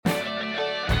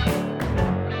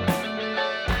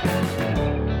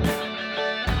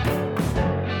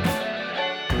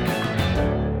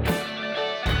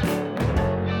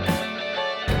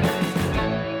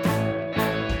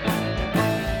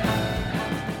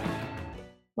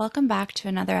Welcome back to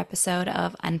another episode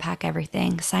of Unpack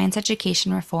Everything Science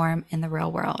Education Reform in the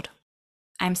Real World.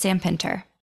 I'm Sam Pinter.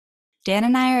 Dan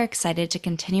and I are excited to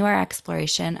continue our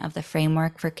exploration of the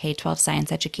framework for K-12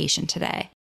 science education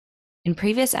today. In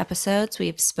previous episodes,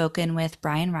 we've spoken with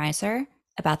Brian Reiser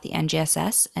about the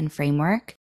NGSS and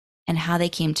framework and how they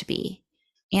came to be.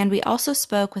 And we also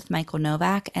spoke with Michael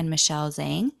Novak and Michelle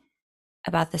Zhang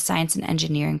about the science and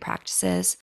engineering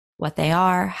practices, what they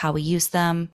are, how we use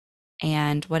them,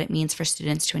 and what it means for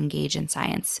students to engage in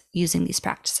science using these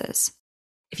practices.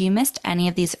 If you missed any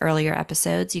of these earlier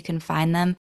episodes, you can find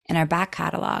them in our back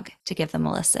catalog to give them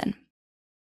a listen.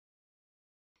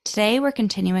 Today, we're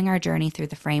continuing our journey through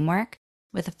the framework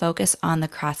with a focus on the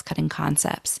cross-cutting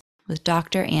concepts with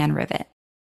Dr. Anne Rivet.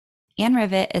 Anne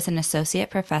Rivet is an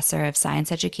associate professor of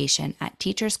science education at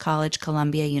Teachers College,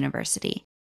 Columbia University,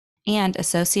 and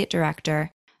associate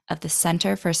director of the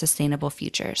Center for Sustainable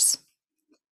Futures.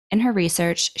 In her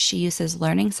research, she uses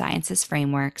learning sciences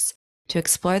frameworks to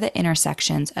explore the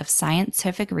intersections of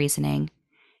scientific reasoning,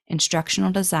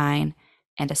 instructional design,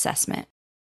 and assessment,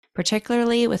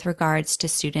 particularly with regards to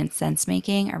students'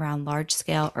 sense-making around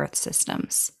large-scale Earth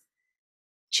systems.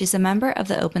 She's a member of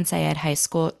the Open Syed High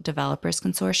School Developers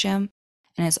Consortium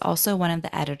and is also one of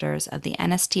the editors of the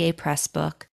NSTA Press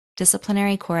book,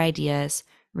 Disciplinary Core Ideas,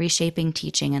 Reshaping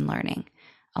Teaching and Learning,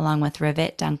 along with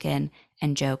Rivet Duncan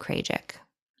and Joe Krajcik.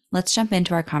 Let's jump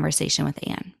into our conversation with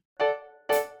Anne.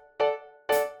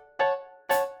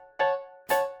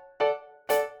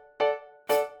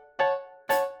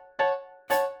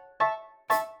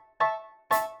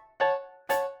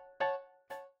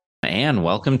 Anne,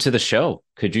 welcome to the show.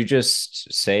 Could you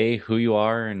just say who you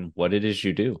are and what it is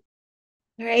you do?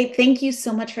 All right. Thank you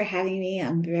so much for having me.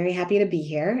 I'm very happy to be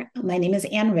here. My name is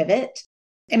Anne Rivet.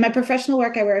 In my professional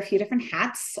work, I wear a few different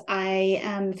hats. I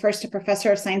am first a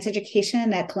professor of science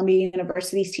education at Columbia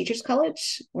University's Teachers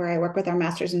College, where I work with our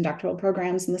master's and doctoral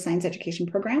programs in the science education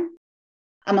program.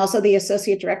 I'm also the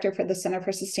associate director for the Center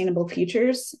for Sustainable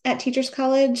Futures at Teachers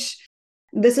College.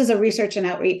 This is a research and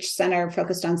outreach center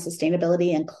focused on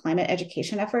sustainability and climate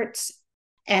education efforts.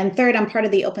 And third, I'm part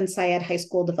of the Open Syed High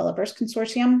School Developers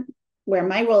Consortium, where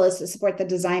my role is to support the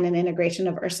design and integration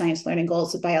of earth science learning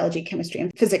goals with biology, chemistry,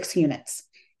 and physics units.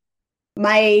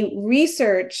 My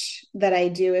research that I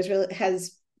do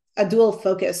has a dual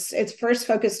focus. It's first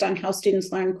focused on how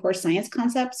students learn core science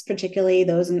concepts, particularly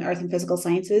those in earth and physical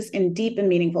sciences, in deep and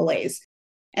meaningful ways.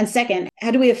 And second,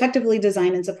 how do we effectively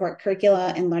design and support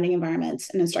curricula and learning environments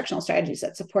and instructional strategies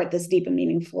that support this deep and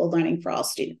meaningful learning for all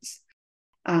students?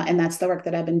 And that's the work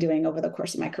that I've been doing over the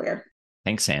course of my career.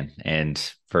 Thanks, Anne. And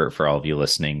for all of you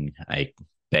listening, I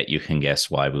bet you can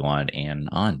guess why we wanted Anne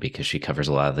on, because she covers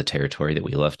a lot of the territory that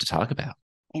we love to talk about.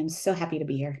 I am so happy to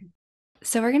be here.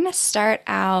 So we're going to start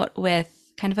out with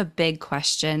kind of a big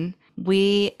question.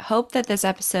 We hope that this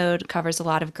episode covers a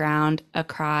lot of ground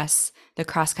across the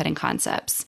cross-cutting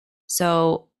concepts.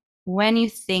 So when you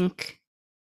think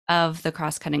of the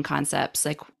cross-cutting concepts,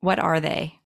 like what are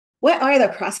they? What are the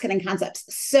cross-cutting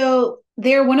concepts? So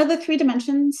they're one of the three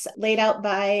dimensions laid out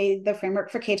by the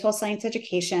framework for K-12 science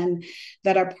education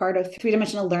that are part of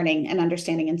three-dimensional learning and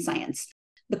understanding in science.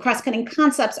 The cross-cutting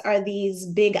concepts are these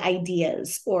big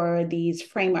ideas or these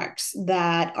frameworks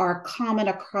that are common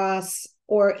across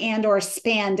or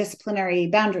span disciplinary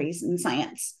boundaries in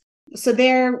science. So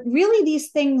they're really these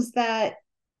things that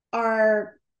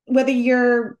are, whether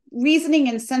you're reasoning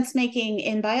and sense making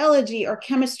in biology or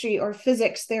chemistry or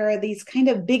physics, there are these kind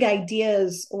of big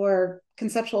ideas or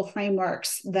conceptual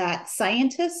frameworks that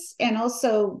scientists and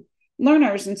also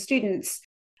learners and students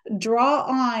draw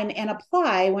on and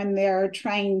apply when they're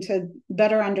trying to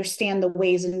better understand the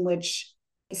ways in which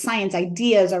science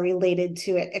ideas are related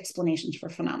to explanations for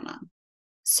phenomena.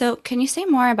 So can you say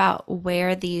more about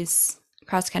where these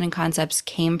cross-cutting concepts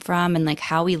came from and like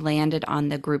how we landed on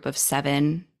the group of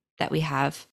 7 that we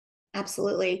have?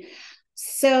 Absolutely.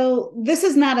 So this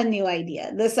is not a new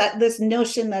idea. This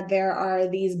notion that there are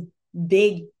these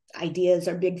big ideas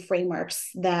or big frameworks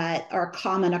that are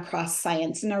common across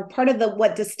science and are part of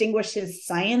what distinguishes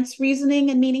science reasoning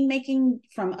and meaning making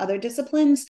from other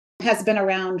disciplines has been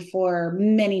around for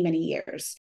many, many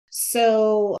years.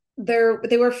 So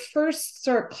they were first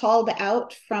sort of called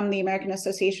out from the American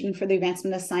Association for the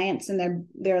Advancement of Science in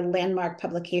their landmark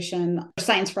publication,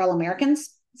 Science for All Americans,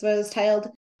 is what it was titled.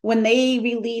 When they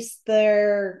released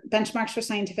their benchmarks for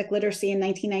scientific literacy in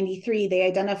 1993, they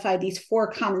identified these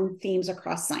 4 common themes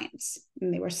across science.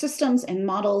 And they were systems and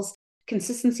models,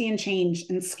 consistency and change,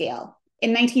 and scale.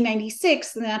 In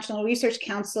 1996, the National Research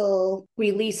Council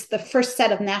released the first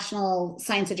set of national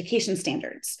science education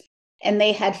standards. And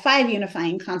they had 5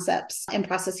 unifying concepts and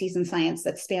processes in science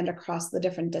that spanned across the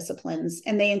different disciplines.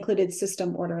 And they included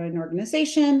system, order, and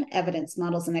organization, evidence,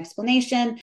 models, and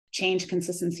explanation, change,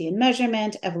 consistency, and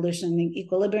measurement, evolution and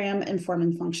equilibrium, and form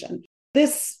and function.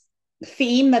 This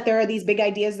theme that there are these big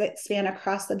ideas that span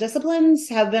across the disciplines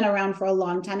have been around for a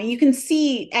long time. And you can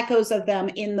see echoes of them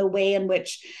in the way in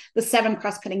which the 7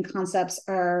 cross-cutting concepts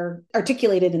are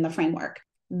articulated in the framework.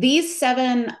 These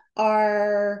 7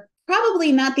 are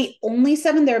probably not the only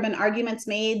 7. There have been arguments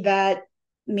made that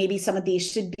maybe some of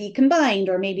these should be combined,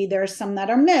 or maybe there are some that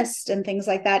are missed and things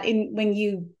like that when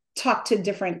you talk to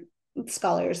different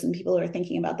scholars and people who are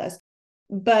thinking about this.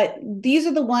 But these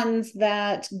are the ones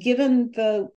that, given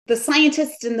the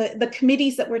scientists and the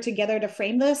committees that were together to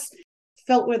frame this,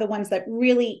 felt were the ones that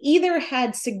really either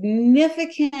had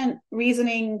significant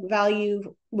reasoning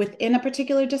value within a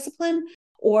particular discipline,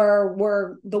 or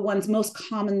were the ones most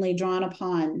commonly drawn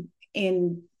upon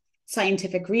in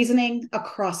scientific reasoning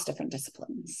across different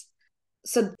disciplines.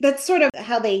 So that's sort of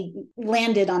how they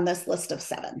landed on this list of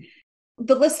 7.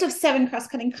 The list of 7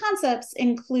 cross-cutting concepts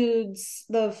includes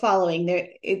the following.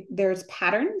 There's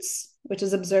patterns, which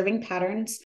is observing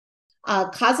patterns,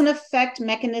 cause and effect,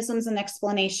 mechanisms, and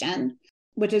explanation,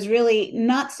 which is really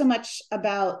not so much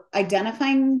about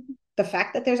identifying the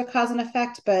fact that there's a cause and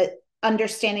effect, but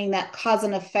understanding that cause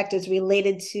and effect is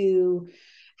related to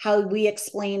how we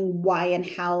explain why and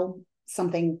how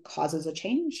something causes a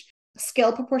change.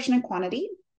 Scale, proportion, and quantity.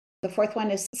 The 4th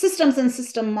one is systems and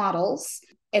system models,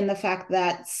 and the fact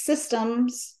that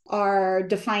systems are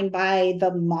defined by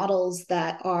the models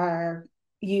that are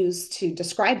used to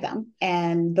describe them.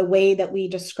 And the way that we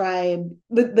describe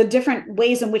the different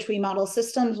ways in which we model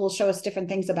systems will show us different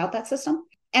things about that system.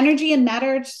 Energy and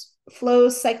matter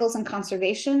flows, cycles, and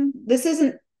conservation. This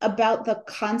isn't about the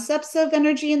concepts of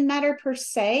energy and matter per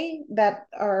se that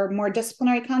are more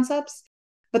disciplinary concepts,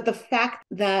 but the fact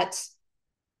that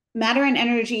matter and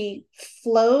energy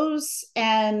flows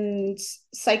and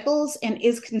cycles and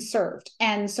is conserved.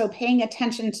 And so paying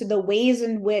attention to the ways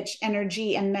in which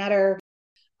energy and matter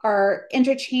are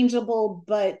interchangeable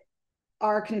but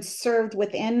are conserved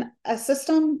within a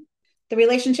system, the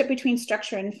relationship between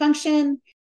structure and function,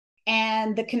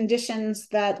 and the conditions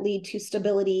that lead to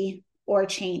stability or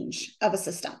change of a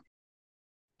system.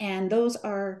 And those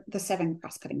are the 7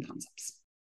 cross-cutting concepts.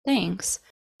 Thanks.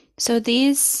 So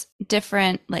these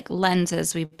different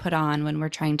lenses we put on when we're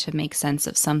trying to make sense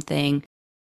of something,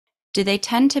 do they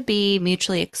tend to be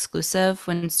mutually exclusive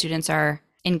when students are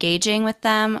engaging with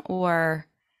them? Or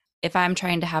if I'm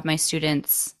trying to have my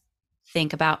students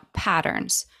think about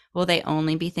patterns, will they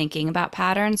only be thinking about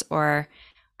patterns, or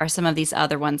are some of these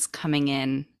other ones coming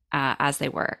in as they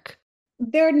work?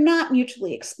 They're not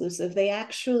mutually exclusive. They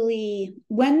actually,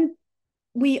 when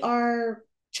we are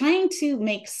trying to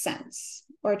make sense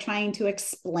or trying to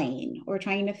explain or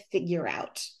trying to figure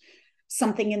out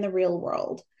something in the real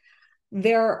world,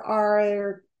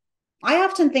 I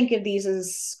often think of these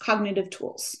as cognitive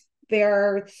tools. There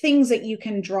are things that you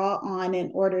can draw on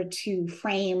in order to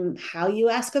frame how you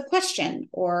ask a question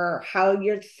or how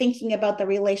you're thinking about the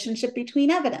relationship between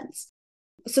evidence.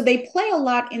 So they play a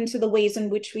lot into the ways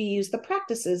in which we use the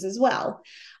practices as well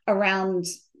around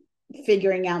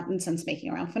figuring out and sense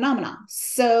making around phenomena.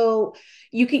 So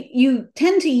you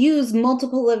tend to use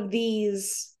multiple of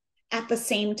these at the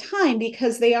same time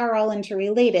because they are all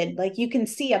interrelated. Like you can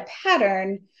see a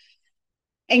pattern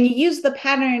and you use the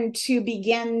pattern to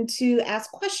begin to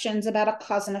ask questions about a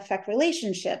cause and effect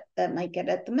relationship that might get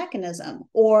at the mechanism.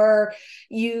 Or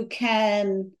you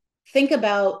can think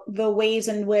about the ways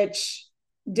in which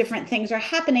different things are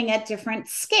happening at different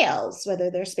scales,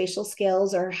 whether they're spatial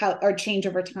scales or change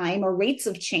over time or rates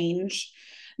of change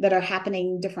that are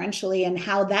happening differentially, and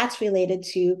how that's related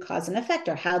to cause and effect,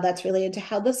 or how that's related to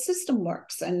how the system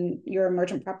works and your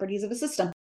emergent properties of a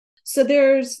system. So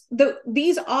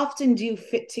these often do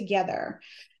fit together.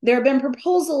 There have been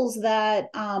proposals that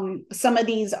some of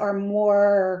these are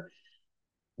more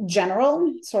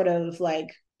general, sort of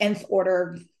like nth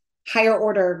order, higher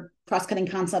order cross-cutting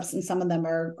concepts, and some of them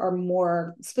are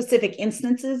more specific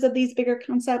instances of these bigger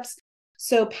concepts.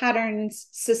 So patterns,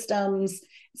 systems,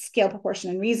 scale,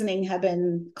 proportion, and reasoning have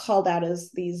been called out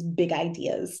as these big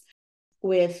ideas,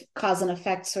 with cause and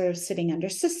effect sort of sitting under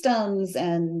systems,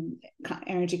 and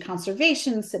energy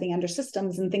conservation sitting under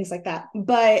systems, and things like that.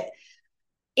 But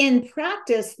in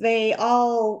practice, they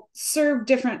all serve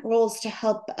different roles to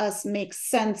help us make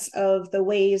sense of the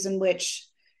ways in which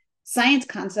science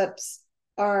concepts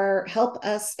help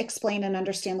us explain and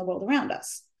understand the world around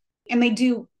us. And they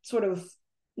do sort of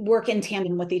work in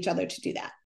tandem with each other to do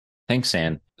that. Thanks,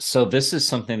 Anne. So this is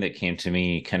something that came to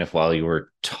me kind of while you were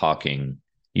talking.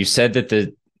 You said that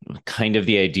the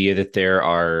idea that there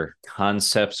are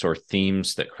concepts or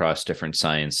themes that cross different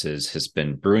sciences has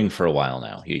been brewing for a while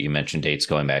now. You mentioned dates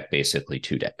going back basically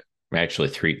 2 decades, actually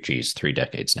 3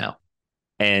 decades now.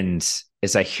 And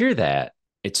as I hear that,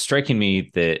 it's striking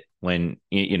me that when,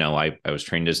 I was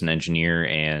trained as an engineer,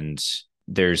 and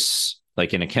there's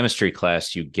like in a chemistry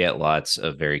class, you get lots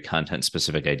of very content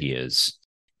specific ideas,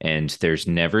 and there's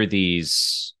never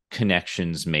these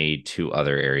connections made to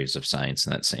other areas of science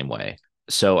in that same way.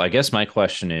 So I guess my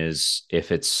question is,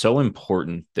 if it's so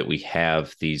important that we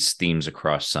have these themes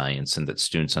across science and that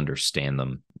students understand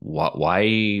them,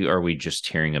 why are we just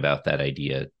hearing about that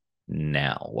idea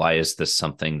now? Why is this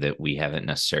something that we haven't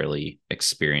necessarily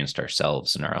experienced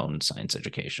ourselves in our own science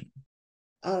education?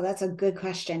 Oh, that's a good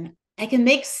question. I can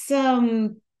make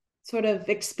some sort of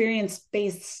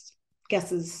experience-based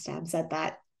guesses, stabs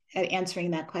at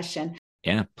answering that question.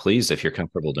 Yeah, please, if you're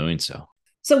comfortable doing so.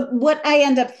 So what I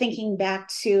end up thinking back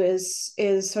to is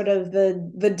sort of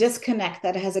the disconnect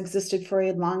that has existed for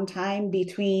a long time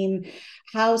between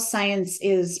how science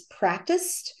is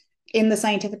practiced in the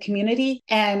scientific community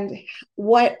and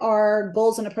what our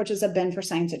goals and approaches have been for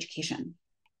science education.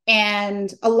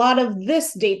 And a lot of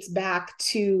this dates back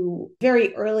to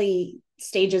very early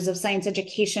stages of science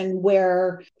education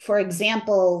where, for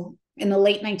example, in the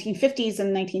late 1950s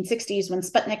and 1960s, when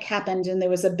Sputnik happened and there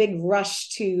was a big rush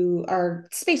to our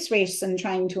space race and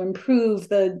trying to improve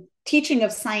the teaching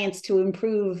of science to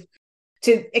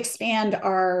expand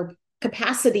our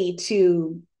capacity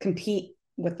to compete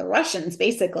with the Russians,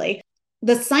 basically.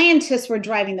 The scientists were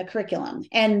driving the curriculum,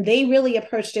 and they really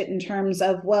approached it in terms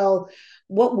of, well,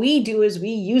 what we do is we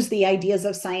use the ideas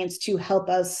of science to help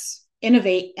us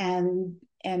innovate and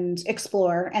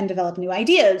explore and develop new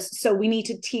ideas. So we need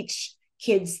to teach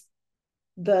kids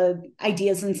the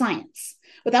ideas in science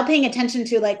without paying attention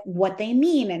to like what they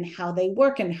mean and how they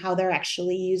work and how they're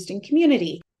actually used in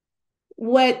community.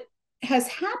 What has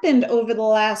happened over the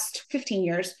last 15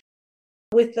 years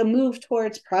with the move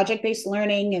towards project-based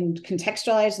learning and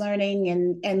contextualized learning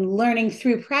and learning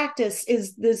through practice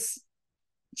is this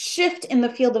shift in the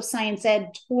field of science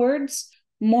ed towards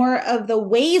more of the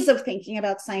ways of thinking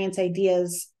about science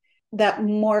ideas that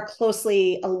more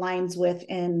closely aligns with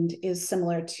and is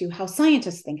similar to how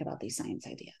scientists think about these science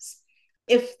ideas.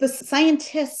 If the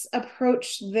scientists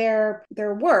approach their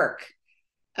work,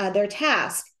 their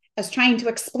task, as trying to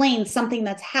explain something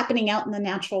that's happening out in the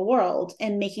natural world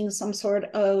and making some sort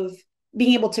of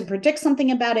being able to predict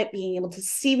something about it, being able to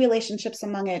see relationships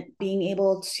among it, being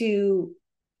able to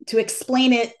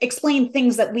explain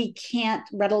things that we can't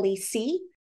readily see.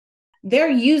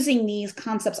 They're using these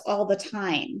concepts all the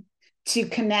time to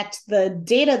connect the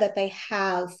data that they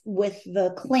have with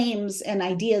the claims and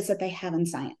ideas that they have in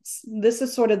science. This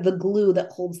is sort of the glue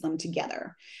that holds them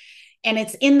together. And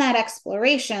it's in that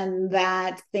exploration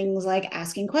that things like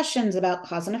asking questions about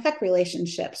cause and effect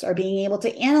relationships or being able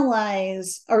to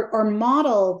analyze or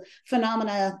model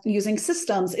phenomena using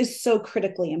systems is so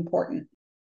critically important.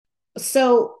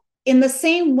 So in the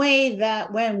same way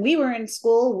that when we were in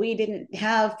school, we didn't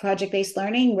have project-based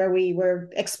learning where we were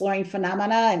exploring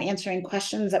phenomena and answering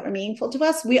questions that were meaningful to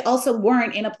us, we also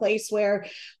weren't in a place where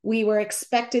we were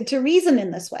expected to reason in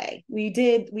this way.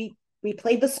 We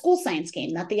played the school science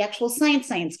game, not the actual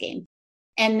science game.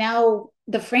 And now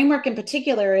the framework in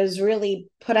particular has really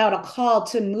put out a call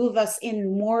to move us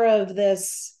in more of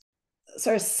this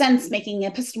sort of sense-making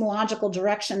epistemological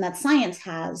direction that science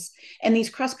has. And these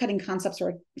cross-cutting concepts are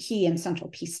a key and central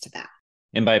piece to that.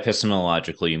 And by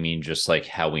epistemological, you mean just like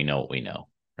how we know what we know,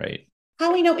 right?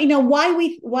 How we know, why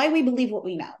we believe what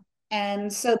we know.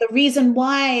 And so the reason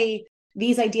why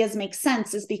these ideas make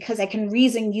sense is because I can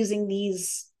reason using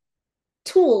these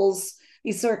tools,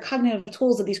 these sort of cognitive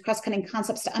tools of these cross-cutting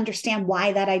concepts to understand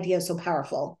why that idea is so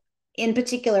powerful, in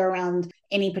particular around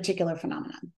any particular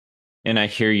phenomenon. And I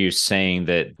hear you saying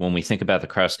that when we think about the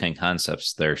cross-cutting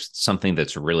concepts, there's something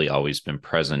that's really always been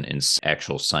present in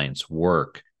actual science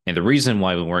work. And the reason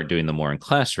why we weren't doing them more in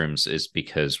classrooms is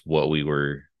because what we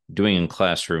were doing in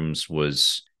classrooms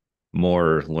was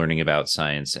more learning about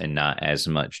science and not as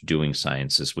much doing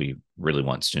science as we really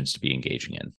want students to be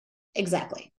engaging in.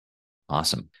 Exactly.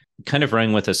 Awesome. Kind of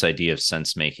running with this idea of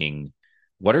sense making,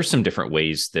 what are some different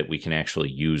ways that we can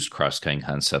actually use cross-cutting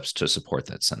concepts to support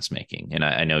that sense making? And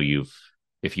I know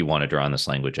if you want to draw on this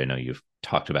language, I know you've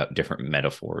talked about different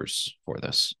metaphors for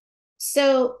this.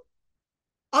 So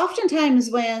oftentimes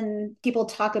when people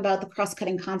talk about the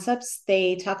cross-cutting concepts,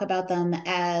 they talk about them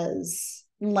as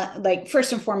like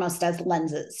first and foremost as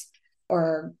lenses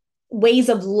or ways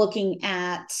of looking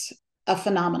at a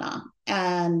phenomena.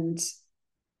 And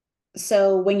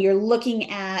so when you're looking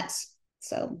at,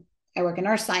 so I work in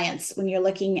earth science, when you're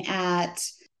looking at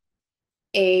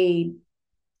a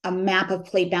map of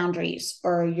plate boundaries,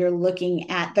 or you're looking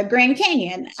at the Grand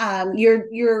Canyon,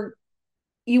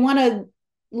 you want to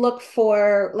look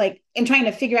for and trying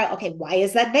to figure out, okay, why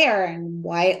is that there, and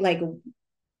why,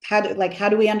 how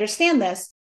do we understand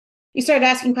this? You start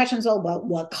asking questions. Well,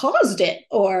 what caused it,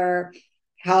 or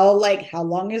how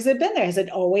long has it been there? Has it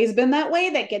always been that way?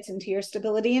 That gets into your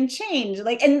stability and change.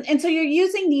 And so you're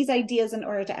using these ideas in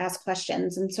order to ask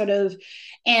questions,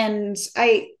 and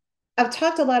I've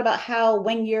talked a lot about how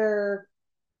when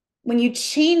you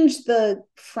change the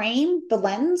frame, the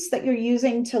lens that you're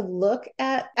using to look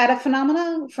at a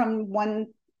phenomena from one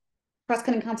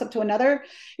cross-cutting concept to another,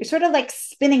 you're sort of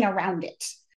spinning around it.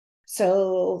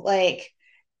 So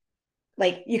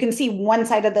you can see one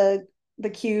side of the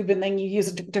cube, and then you use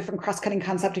a different cross-cutting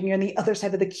concept and you're on the other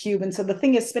side of the cube. And so the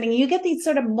thing is spinning. You get these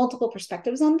sort of multiple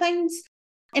perspectives on things,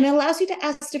 and it allows you to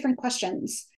ask different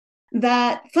questions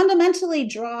that fundamentally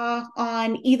draw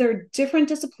on either different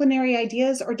disciplinary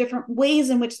ideas or different ways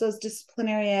in which those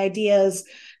disciplinary ideas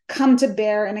come to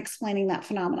bear in explaining that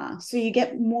phenomena. So you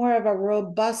get more of a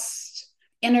robust,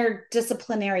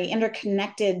 interdisciplinary,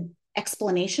 interconnected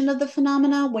explanation of the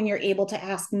phenomena when you're able to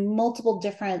ask multiple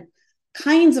different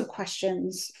kinds of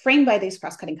questions framed by these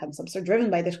cross-cutting concepts or driven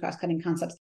by these cross-cutting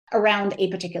concepts around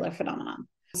a particular phenomenon.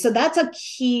 So that's a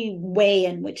key way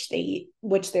in which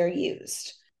they're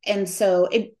used. And so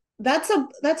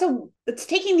it's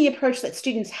taking the approach that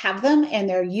students have them, and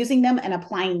they're using them and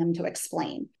applying them to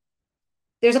explain.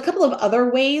 There's a couple of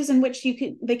other ways in which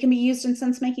they can be used in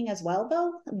sense making as well,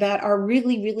 though, that are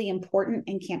really, really important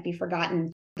and can't be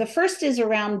forgotten. The first is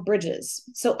around bridges.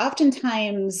 So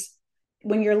oftentimes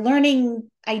when you're learning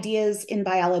ideas in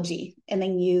biology, and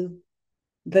then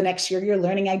the next year you're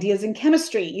learning ideas in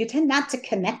chemistry, you tend not to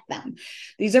connect them.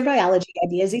 These are biology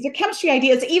ideas, these are chemistry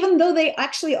ideas, even though they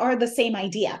actually are the same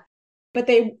idea. But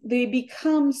they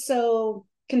become so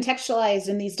contextualized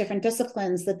in these different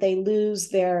disciplines that they lose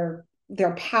their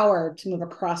power to move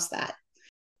across that.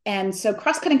 And so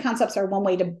cross-cutting concepts are one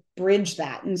way to bridge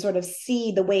that and sort of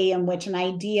see the way in which an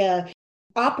idea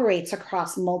operates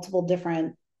across multiple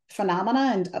different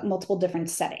phenomena and multiple different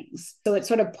settings. So it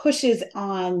sort of pushes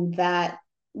on that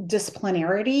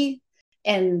disciplinarity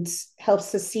and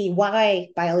helps to see why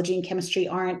biology and chemistry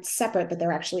aren't separate, but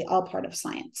they're actually all part of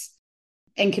science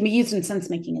and can be used in sense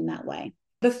making in that way.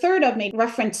 The third I've made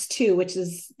reference to, which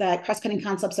is that cross-cutting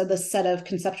concepts are the set of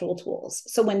conceptual tools.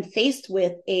 So when faced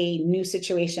with a new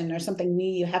situation or something new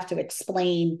you have to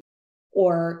explain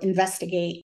or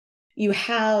investigate, you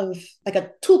have a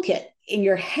toolkit in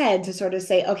your head to sort of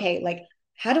say, okay,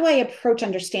 how do I approach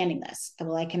understanding this?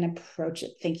 Well, I can approach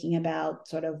it thinking about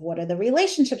sort of what are the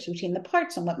relationships between the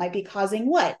parts and what might be causing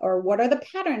what, or what are the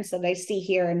patterns that I see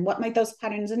here and what might those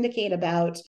patterns indicate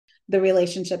about the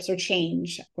relationships or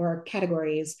change or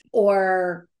categories.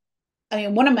 Or,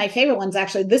 one of my favorite ones,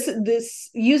 actually, this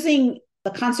using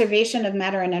the conservation of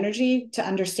matter and energy to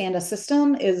understand a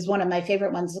system is one of my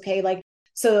favorite ones. Okay,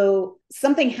 so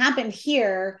something happened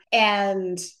here,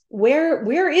 and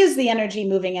where is the energy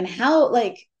moving, and how,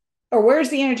 or where's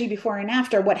the energy before and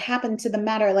after? What happened to the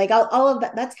matter? All of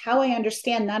that. That's how I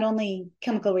understand not only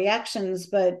chemical reactions,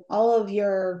 but all of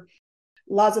your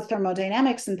laws of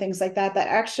thermodynamics and things like that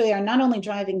actually are not only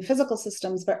driving physical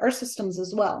systems, but earth systems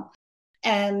as well.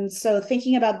 And so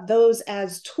thinking about those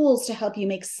as tools to help you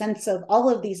make sense of all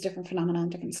of these different phenomena on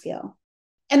different scale.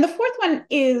 And the fourth one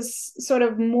is sort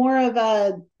of more of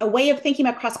a way of thinking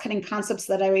about cross-cutting concepts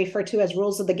that I refer to as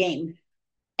rules of the game.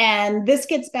 And this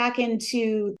gets back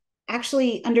into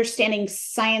actually understanding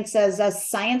science as a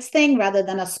science thing rather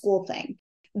than a school thing.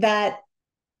 That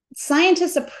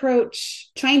scientists approach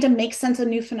trying to make sense of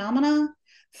new phenomena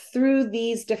through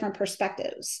these different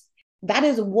perspectives. That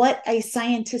is what a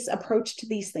scientist's approach to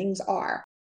these things are.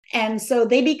 And so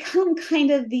they become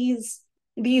kind of these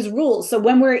rules. So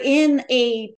when we're in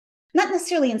not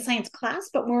necessarily in science class,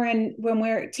 but when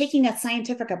we're taking a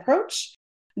scientific approach,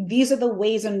 these are the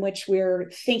ways in which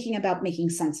we're thinking about making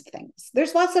sense of things.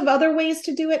 There's lots of other ways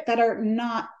to do it that are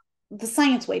not the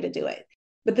science way to do it.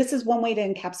 But this is one way to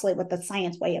encapsulate what the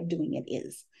science way of doing it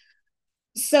is.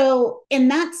 So in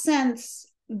that sense,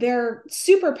 they're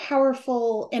super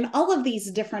powerful in all of these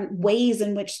different ways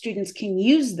in which students can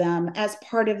use them as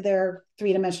part of their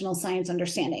three-dimensional science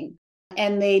understanding.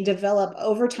 And they develop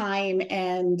over time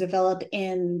and develop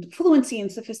in fluency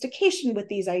and sophistication with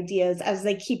these ideas as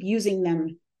they keep using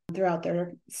them throughout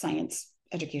their science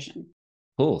education.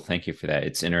 Cool. Thank you for that.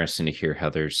 It's interesting to hear how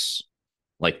there's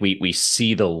Like we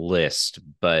see the list,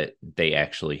 but they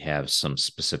actually have some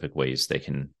specific ways they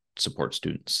can support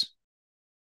students.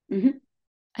 Mm-hmm.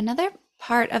 Another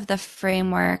part of the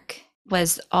framework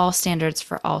was all standards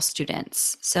for all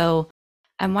students. So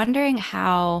I'm wondering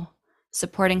how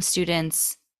supporting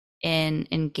students in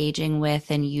engaging with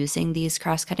and using these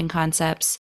cross-cutting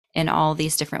concepts in all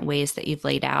these different ways that you've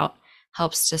laid out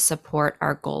helps to support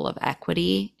our goal of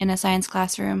equity in a science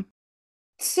classroom.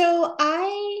 So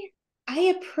I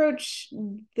approach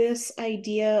this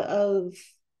idea of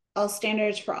all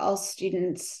standards for all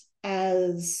students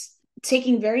as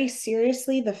taking very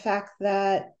seriously the fact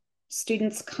that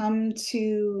students come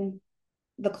to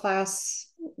the class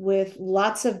with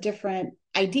lots of different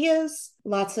ideas,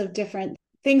 lots of different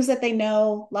things that they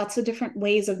know, lots of different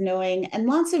ways of knowing, and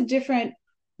lots of different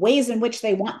ways in which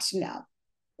they want to know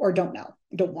or don't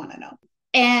want to know.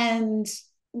 And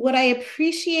what I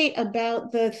appreciate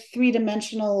about the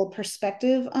three-dimensional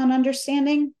perspective on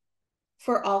understanding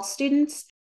for all students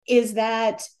is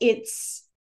that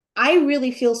I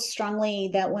really feel strongly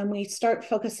that when we start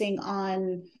focusing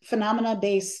on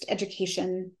phenomena-based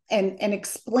education and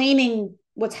explaining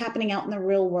what's happening out in the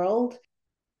real world,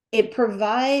 it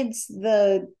provides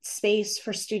the space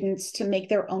for students to make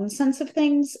their own sense of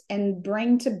things and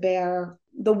bring to bear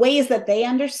the ways that they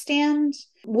understand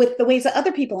with the ways that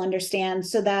other people understand,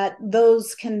 so that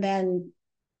those can then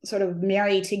sort of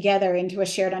marry together into a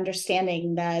shared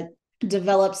understanding that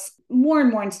develops more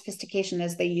and more in sophistication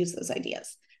as they use those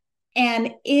ideas.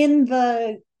 And in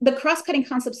the cross-cutting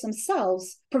concepts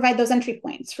themselves provide those entry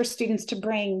points for students to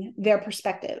bring their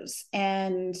perspectives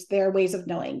and their ways of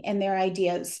knowing and their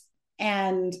ideas,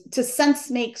 and to sense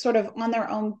make sort of on their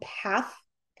own path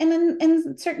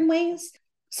in certain ways.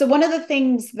 So one of the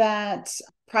things that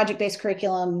project-based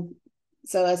curriculum,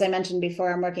 so as I mentioned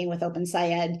before, I'm working with Open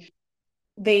SciEd,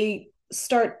 they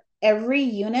start every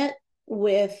unit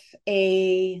with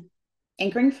a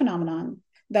anchoring phenomenon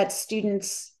that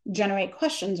students generate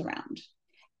questions around.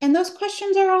 And those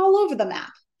questions are all over the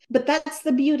map. But that's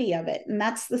the beauty of it. And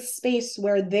that's the space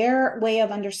where their way of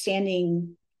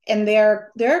understanding and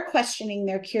their questioning,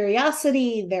 their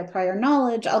curiosity, their prior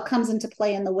knowledge all comes into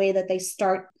play in the way that they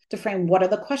start to frame what are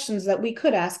the questions that we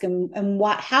could ask, and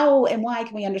what, how and why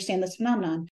can we understand this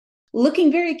phenomenon.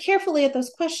 Looking very carefully at those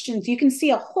questions, you can see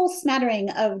a whole smattering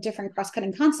of different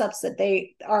cross-cutting concepts that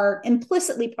they are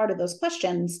implicitly part of those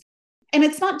questions. And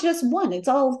it's not just one, it's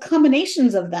all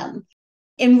combinations of them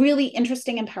in really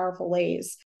interesting and powerful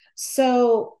ways.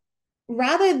 So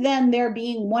rather than there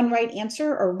being one right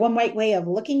answer or one right way of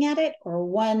looking at it or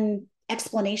one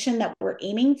explanation that we're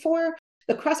aiming for,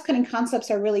 the cross-cutting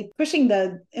concepts are really pushing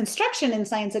the instruction in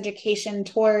science education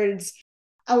towards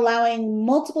allowing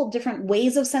multiple different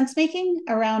ways of sense making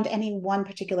around any one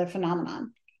particular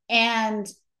phenomenon. And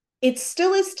it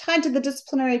still is tied to the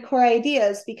disciplinary core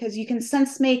ideas, because you can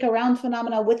sense make around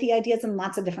phenomena with the ideas in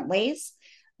lots of different ways.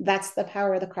 That's the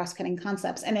power of the cross-cutting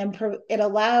concepts. And it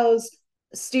allows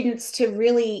students to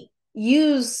really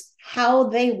use how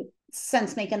they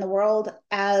sense make in the world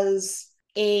as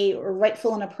a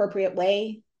rightful and appropriate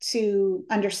way to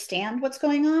understand what's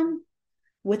going on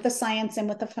with the science and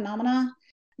with the phenomena,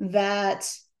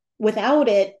 that without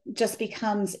it just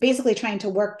becomes basically trying to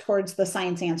work towards the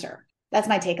science answer. That's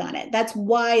my take on it. That's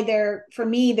why for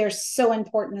me, they're so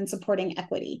important in supporting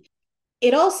equity.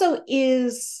 It also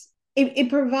is, it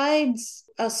provides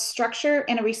a structure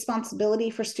and a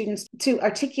responsibility for students to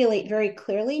articulate very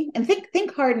clearly and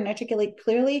think hard and articulate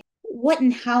clearly what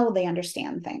and how they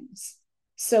understand things.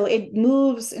 So it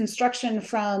moves instruction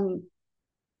from,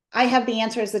 I have the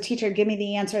answer as the teacher, give me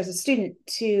the answer as a student,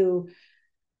 to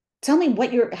tell me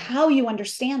how you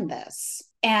understand this.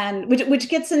 And which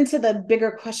gets into the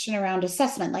bigger question around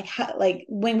assessment, like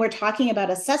when we're talking about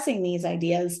assessing these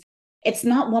ideas, it's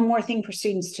not one more thing for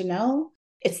students to know.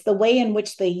 It's the way in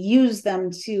which they use them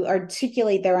to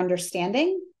articulate their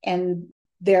understanding and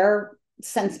their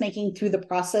sense making through the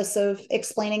process of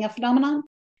explaining a phenomenon.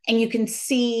 And you can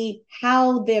see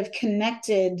how they've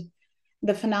connected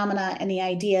the phenomena and the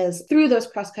ideas through those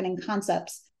cross-cutting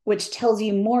concepts, which tells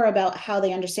you more about how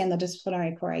they understand the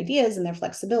disciplinary core ideas and their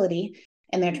flexibility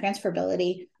and their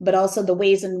transferability, but also the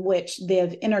ways in which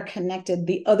they've interconnected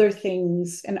the other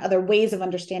things and other ways of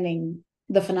understanding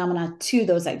the phenomena to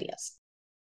those ideas.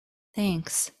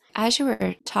 Thanks. As you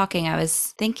were talking, I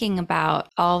was thinking about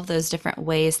all of those different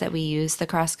ways that we use the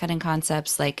cross-cutting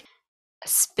concepts, like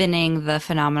spinning the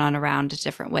phenomenon around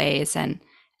different ways and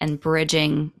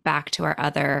bridging back to our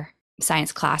other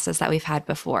science classes that we've had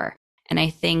before. And I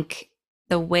think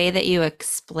the way that you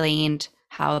explained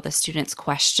how the students'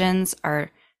 questions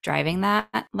are driving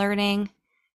that learning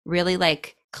really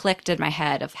clicked in my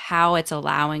head of how it's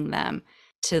allowing them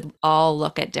to all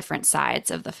look at different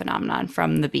sides of the phenomenon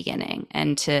from the beginning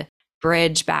and to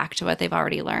bridge back to what they've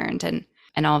already learned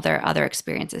and all their other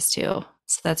experiences too.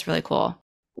 So that's really cool.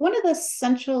 One of the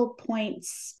central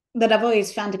points that I've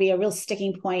always found to be a real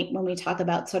sticking point when we talk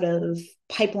about sort of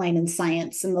pipeline in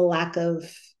science and the lack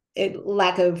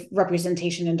of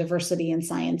representation and diversity in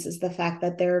science is the fact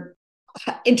that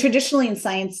traditionally in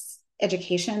science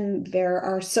education, there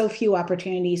are so few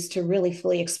opportunities to really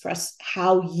fully express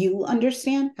how you,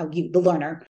 the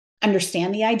learner,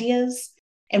 understand the ideas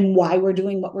and why we're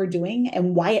doing what we're doing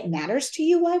and why it matters to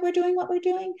you, why we're doing what we're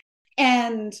doing.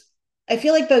 And I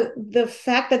feel like the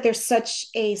fact that there's such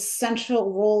a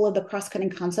central role of the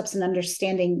cross-cutting concepts and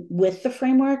understanding with the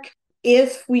framework,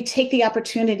 if we take the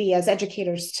opportunity as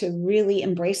educators to really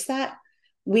embrace that,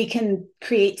 we can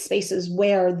create spaces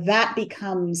where that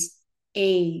becomes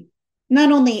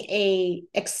not only a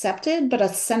accepted, but a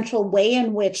central way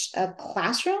in which a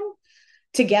classroom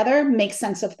together makes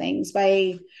sense of things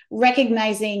by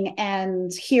recognizing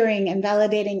and hearing and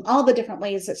validating all the different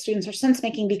ways that students are sense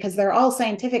making, because they're all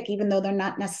scientific, even though they're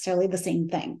not necessarily the same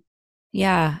thing.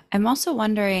 Yeah. I'm also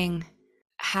wondering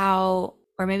how,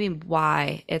 or maybe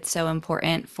why, it's so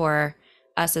important for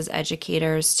us as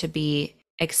educators to be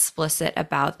explicit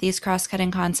about these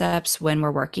cross-cutting concepts when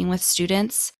we're working with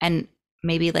students, and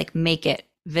maybe like make it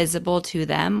visible to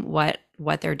them what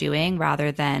they're doing,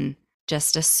 rather than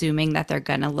just assuming that they're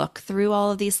going to look through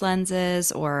all of these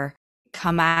lenses or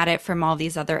come at it from all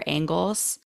these other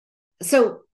angles.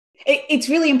 So it's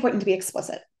really important to be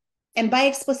explicit. And by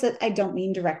explicit, I don't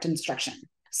mean direct instruction.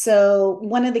 So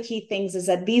one of the key things is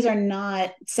that these are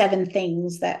not 7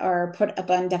 things that are put up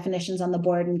on definitions on the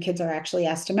board and kids are actually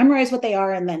asked to memorize what they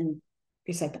are and then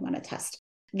recite them on a test.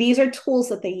 These are tools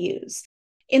that they use.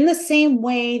 In the same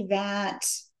way that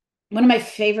one of my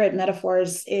favorite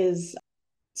metaphors is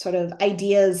sort of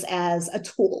ideas as a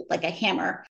tool, like a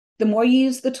hammer. The more you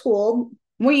use the tool,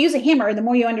 the more you use a hammer, the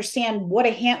more you understand what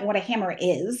a hammer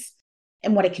is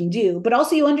and what it can do. But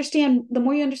also the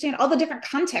more you understand all the different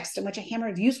contexts in which a hammer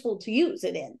is useful to use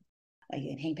it in. Like you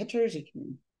can hang pictures, you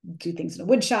can do things in a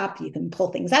wood shop, you can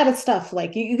pull things out of stuff,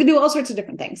 like you can do all sorts of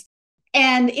different things.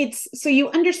 And so you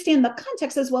understand the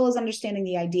context as well as understanding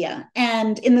the idea.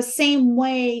 And in the same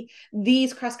way,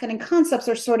 these cross-cutting concepts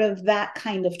are sort of that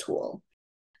kind of tool.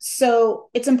 So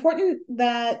it's important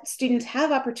that students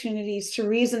have opportunities to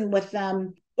reason with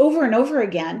them over and over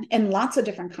again in lots of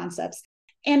different concepts.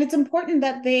 And it's important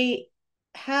that they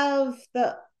have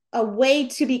a way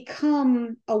to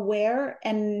become aware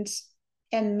and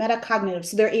metacognitive.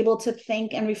 So they're able to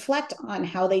think and reflect on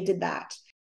how they did that.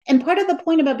 And part of the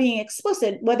point about being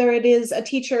explicit, whether it is a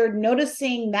teacher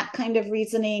noticing that kind of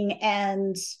reasoning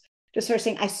and just sort of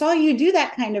saying, I saw you do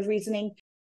that kind of reasoning,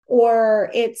 or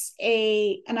it's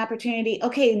an opportunity,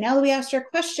 okay, now that we asked our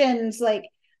questions, like,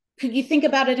 could you think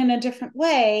about it in a different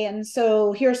way? And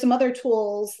so here are some other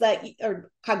tools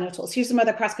or cognitive tools. Here's some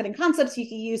other cross-cutting concepts you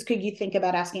can use. Could you think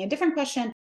about asking a different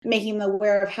question, making them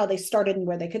aware of how they started and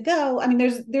where they could go? I mean,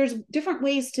 there's different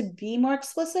ways to be more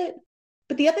explicit.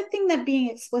 But the other thing that being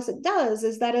explicit does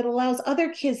is that it allows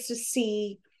other kids to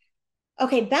see,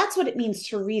 okay, that's what it means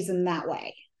to reason that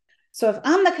way. So if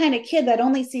I'm the kind of kid that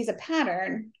only sees a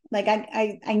pattern, like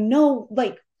I know,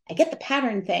 like I get the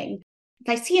pattern thing. If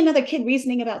I see another kid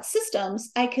reasoning about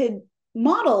systems, I could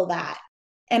model that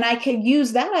and I could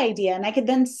use that idea and I could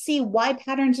then see why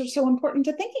patterns are so important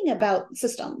to thinking about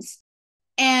systems.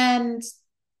 And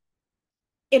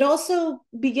it also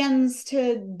begins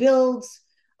to build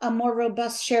a more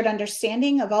robust shared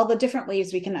understanding of all the different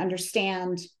ways we can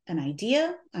understand an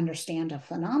idea, understand a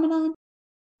phenomenon,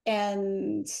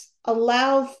 and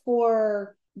allow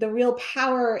for the real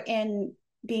power in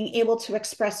being able to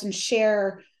express and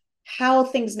share how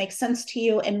things make sense to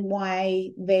you and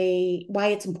why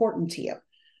it's important to you.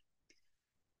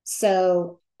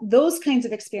 So those kinds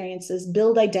of experiences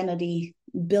build identity,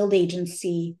 build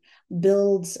agency,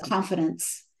 build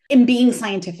confidence in being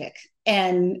scientific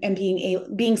and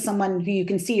being someone who you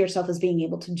can see yourself as being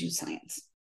able to do science.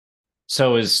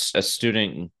 So as a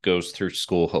student goes through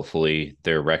school, hopefully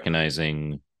they're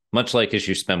recognizing, much like as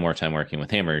you spend more time working with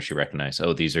hammers, you recognize,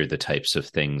 oh, these are the types of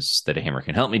things that a hammer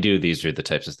can help me do. These are the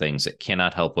types of things it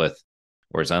cannot help with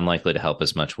or is unlikely to help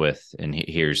as much with. And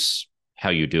here's how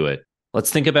you do it. Let's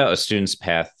think about a student's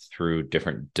path through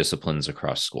different disciplines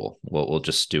across school. We'll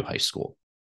just do high school.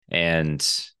 And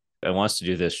I want us to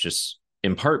do this just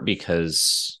in part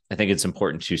because I think it's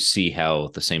important to see how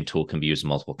the same tool can be used in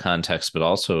multiple contexts, but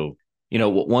also,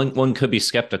 one could be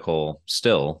skeptical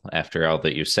still after all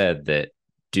that you said, that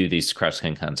do these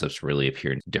cross-cutting concepts really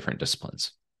appear in different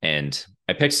disciplines? And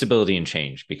I picked stability and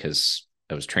change because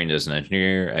I was trained as an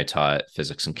engineer. I taught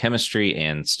physics and chemistry,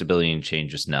 and stability and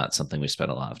change is not something we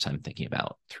spent a lot of time thinking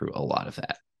about through a lot of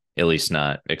that, at least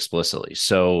not explicitly.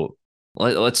 So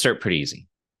let's start pretty easy.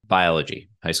 Biology,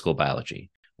 high school biology.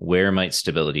 Where might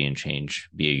stability and change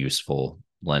be a useful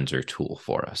lens or tool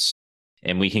for us?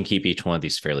 And we can keep each one of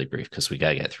these fairly brief because we got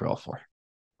to get through all four.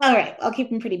 All right, I'll keep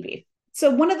them pretty brief. So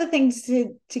one of the things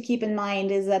to keep in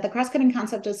mind is that the cross-cutting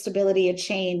concept of stability and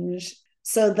change,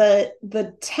 so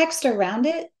the text around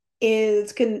it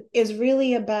is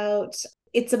really about,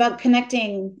 it's about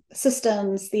connecting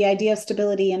systems, the idea of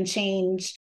stability and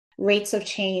change, rates of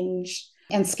change,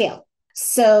 and scale.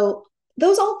 So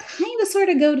those all kind of sort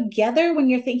of go together when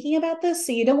you're thinking about this.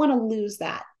 So you don't want to lose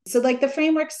that. So like the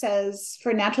framework says,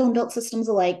 for natural and built systems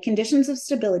alike, conditions of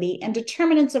stability and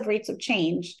determinants of rates of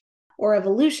change or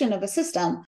evolution of a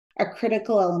system are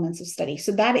critical elements of study.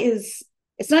 So that is,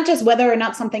 it's not just whether or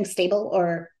not something's stable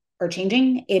or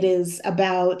changing. It is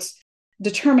about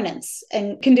determinants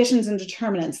and conditions and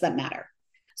determinants that matter.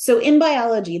 So in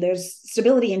biology, there's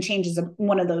stability and change is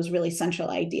one of those really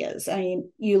central ideas. I mean,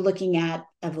 you're looking at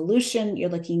evolution, you're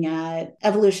looking at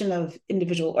evolution of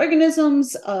individual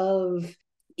organisms, of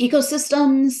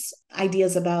ecosystems,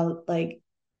 ideas about like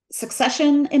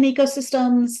succession in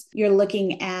ecosystems. You're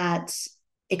looking at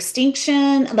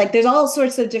extinction. Like there's all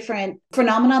sorts of different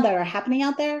phenomena that are happening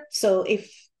out there. So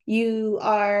if you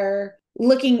are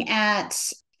looking at,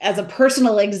 as a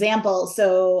personal example,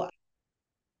 so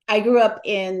I grew up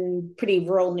in pretty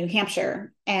rural New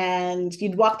Hampshire, and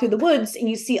you'd walk through the woods and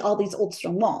you see all these old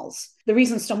stone walls. The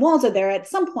reason stone walls are there, at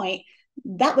some point,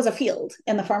 that was a field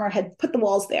and the farmer had put the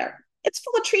walls there. It's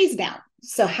full of trees now.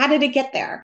 So how did it get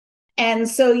there? And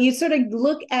so you sort of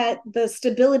look at the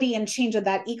stability and change of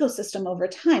that ecosystem over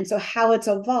time. So how it's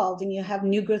evolved, and you have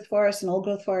new growth forests and old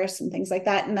growth forests and things like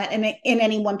that. And that in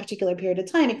any one particular period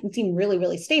of time, it can seem really,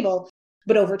 really stable,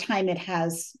 but over time it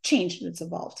has changed and it's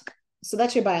evolved. So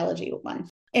that's your biology one.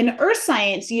 In earth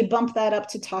science, you bump that up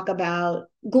to talk about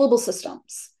global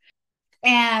systems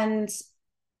and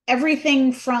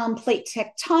everything from plate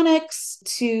tectonics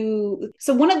to,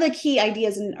 so one of the key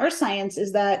ideas in earth science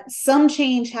is that some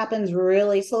change happens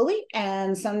really slowly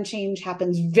and some change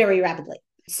happens very rapidly.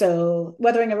 So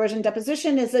weathering, erosion,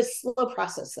 deposition is a slow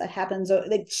process that happens,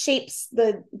 that shapes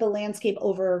the landscape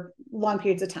over long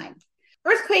periods of time.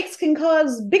 Earthquakes can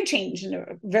cause big change in a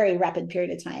very rapid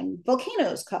period of time.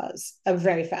 Volcanoes cause a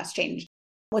very fast change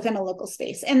within a local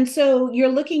space. And so you're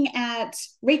looking at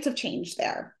rates of change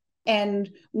there. And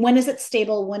when is it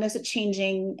stable? When is it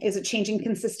changing? Is it changing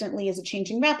consistently? Is it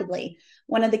changing rapidly?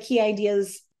 One of the key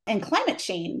ideas in climate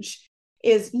change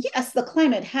is, yes, the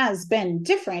climate has been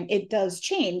different. It does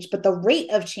change, but the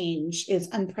rate of change is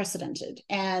unprecedented.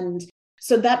 And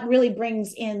so that really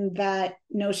brings in that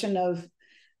notion of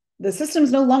the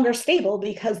system's no longer stable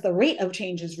because the rate of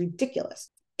change is ridiculous.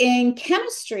 In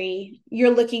chemistry,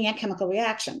 you're looking at chemical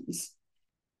reactions.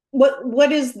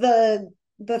 What is the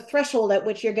threshold at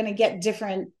which you're going to get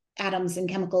different atoms and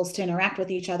chemicals to interact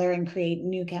with each other and create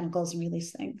new chemicals and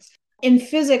release things? In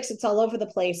physics, it's all over the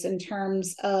place in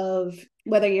terms of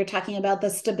whether you're talking about the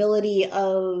stability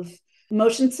of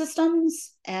motion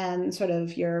systems and sort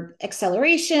of your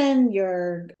acceleration,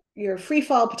 your free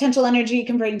fall potential energy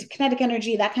converting to kinetic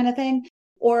energy, that kind of thing,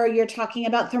 or you're talking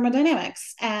about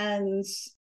thermodynamics and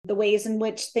the ways in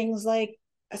which things like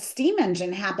a steam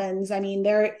engine happens. I mean,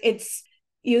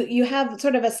 you have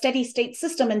sort of a steady state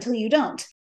system until you don't,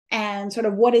 and sort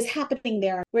of what is happening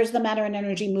there, where's the matter and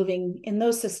energy moving in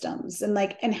those systems,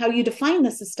 and how you define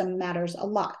the system matters a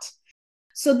lot.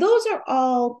 So those are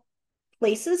all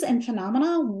places and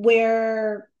phenomena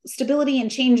where stability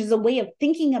and change is a way of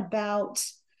thinking about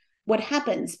what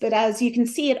happens. But as you can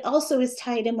see, it also is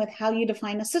tied in with how you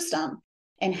define a system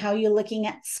and how you're looking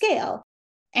at scale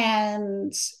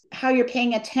and how you're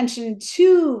paying attention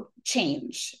to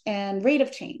change and rate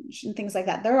of change and things like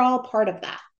that. They're all part of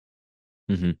that.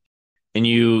 Mm-hmm. And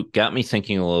you got me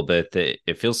thinking a little bit that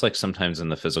it feels like sometimes in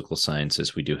the physical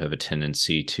sciences, we do have a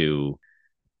tendency to,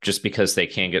 just because they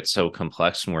can get so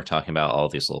complex when we're talking about all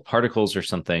these little particles or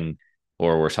something,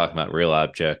 or we're talking about real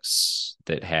objects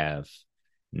that have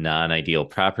non-ideal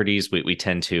properties, we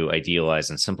tend to idealize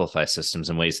and simplify systems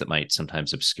in ways that might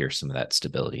sometimes obscure some of that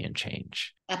stability and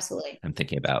change. Absolutely. I'm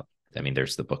thinking about,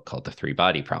 there's the book called The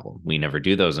Three-Body Problem. We never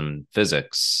do those in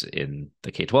physics in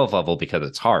the K-12 level because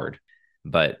it's hard,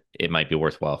 but it might be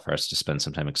worthwhile for us to spend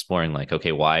some time exploring, like,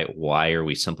 okay, why are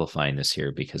we simplifying this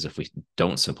here? Because if we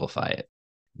don't simplify it,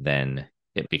 then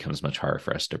it becomes much harder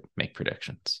for us to make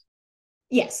predictions.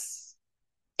 Yes.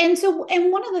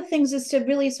 And one of the things is to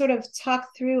really sort of talk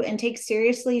through and take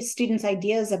seriously students'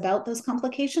 ideas about those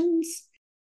complications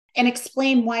and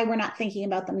explain why we're not thinking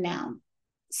about them now.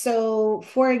 So,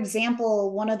 for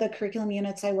example, one of the curriculum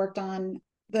units I worked on,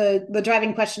 the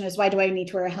driving question is, why do I need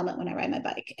to wear a helmet when I ride my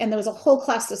bike? And there was a whole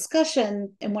class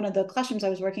discussion in one of the classrooms I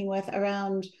was working with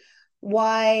around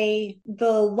why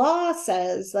the law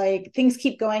says like things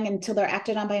keep going until they're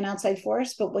acted on by an outside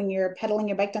force, but when you're pedaling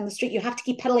your bike down the street, you have to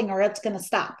keep pedaling or it's going to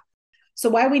stop. So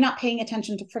why are we not paying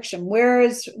attention to friction?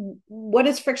 What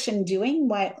is friction doing?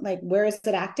 Where is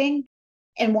it acting?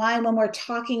 And why, when we're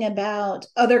talking about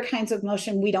other kinds of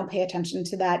motion, we don't pay attention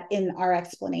to that in our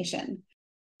explanation.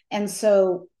 And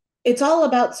so it's all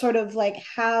about sort of like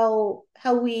how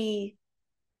we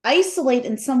isolate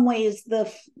in some ways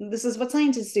this is what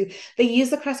scientists do. They use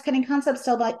the cross-cutting concepts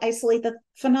to isolate the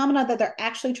phenomena that they're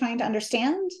actually trying to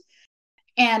understand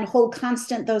and hold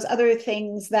constant those other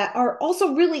things that are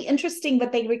also really interesting,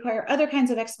 but they require other kinds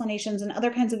of explanations and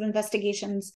other kinds of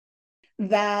investigations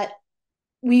that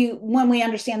when we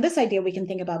understand this idea, we can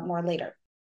think about more later.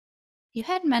 You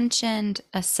had mentioned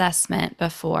assessment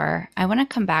before. I want to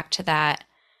come back to that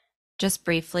just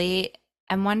briefly.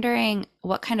 I'm wondering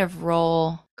what kind of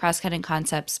role cross-cutting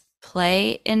concepts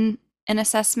play in an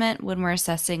assessment when we're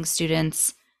assessing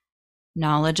students'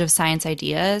 knowledge of science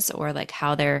ideas or like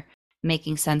how they're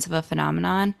making sense of a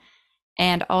phenomenon,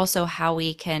 and also how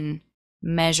we can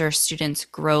measure students'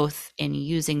 growth in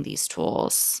using these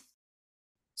tools.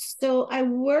 So I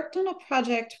worked on a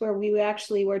project where we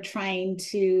actually were trying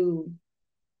to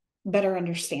better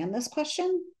understand this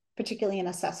question, particularly in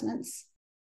assessments.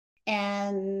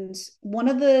 And one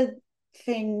of the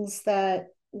things that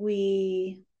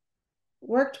we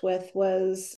worked with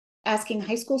was asking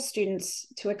high school students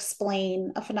to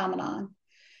explain a phenomenon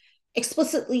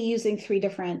explicitly using three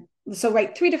different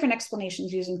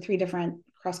explanations using three different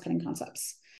cross-cutting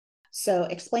concepts. So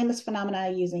explain this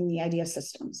phenomena using the idea of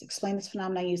systems, explain this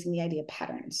phenomena using the idea of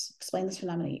patterns, explain this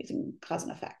phenomena using cause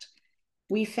and effect.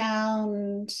 We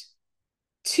found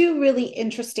two really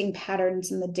interesting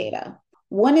patterns in the data.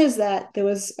 One is that there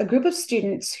was a group of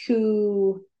students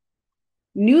who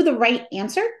knew the right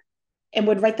answer and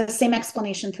would write the same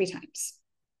explanation 3 times.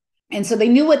 And so they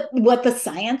knew what the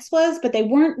science was, but they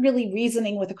weren't really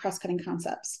reasoning with the cross-cutting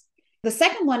concepts. The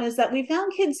second one is that we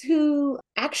found kids who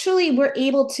actually were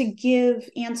able to give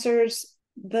answers.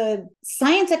 The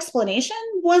science explanation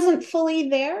wasn't fully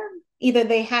there. Either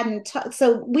they hadn't.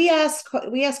 So we asked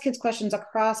kids questions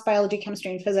across biology,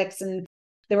 chemistry, and physics, and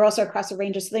they were also across a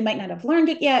range. So they might not have learned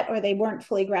it yet, or they weren't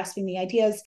fully grasping the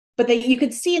ideas. But you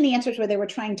could see in the answers where they were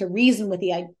trying to reason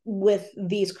with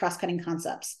these cross-cutting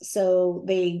concepts. So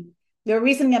they were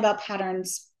reasoning about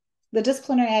patterns. The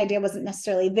disciplinary idea wasn't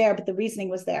necessarily there, but the reasoning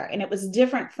was there. And it was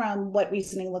different from what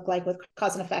reasoning looked like with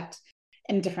cause and effect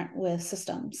and different with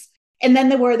systems. And then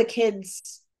there were the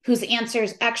kids whose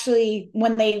answers actually,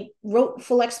 when they wrote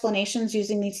full explanations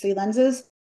using these 3 lenses,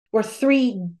 were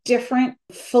 3 different,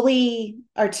 fully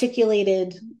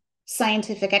articulated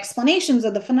scientific explanations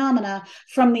of the phenomena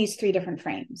from these 3 different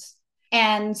frames.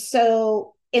 And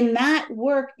so in that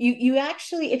work, you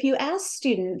actually, if you ask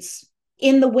students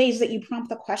in the ways that you prompt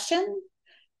the question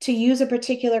to use a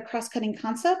particular cross-cutting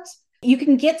concept, you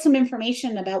can get some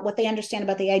information about what they understand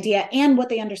about the idea and what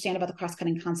they understand about the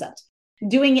cross-cutting concept.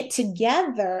 Doing it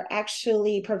together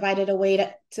actually provided a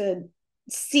way to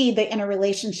see the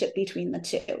interrelationship between the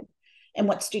two and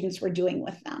what students were doing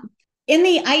with them. In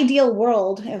the ideal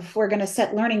world, if we're going to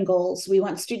set learning goals, we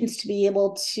want students to be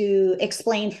able to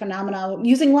explain phenomena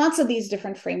using lots of these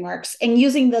different frameworks and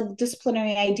using the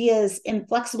disciplinary ideas in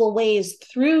flexible ways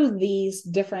through these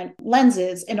different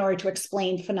lenses in order to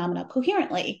explain phenomena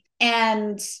coherently.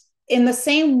 And in the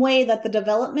same way that the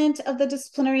development of the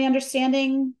disciplinary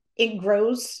understanding, it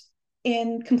grows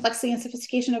in complexity and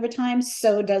sophistication over time,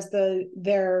 so does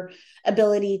their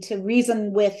ability to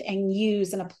reason with and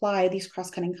use and apply these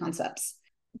cross-cutting concepts.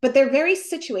 But they're very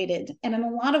situated, and in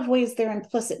a lot of ways they're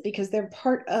implicit because they're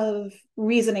part of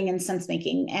reasoning and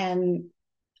sense-making. And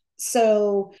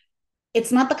so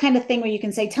it's not the kind of thing where you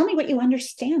can say, tell me what you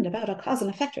understand about a cause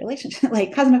and effect relationship,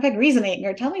 like cause and effect reasoning,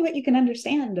 or tell me what you can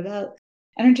understand about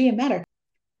energy and matter.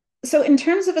 So in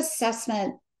terms of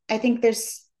assessment, I think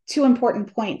there's 2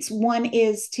 important points. One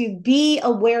is to be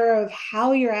aware of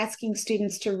how you're asking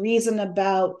students to reason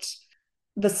about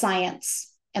the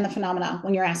science and the phenomena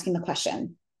when you're asking the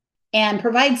question, and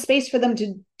provide space for them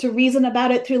to reason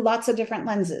about it through lots of different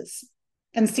lenses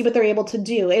and see what they're able to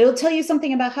do. It'll tell you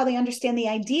something about how they understand the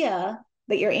idea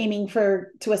that you're aiming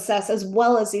to assess, as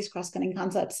well as these cross-cutting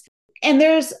concepts. And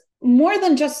there's more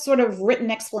than just sort of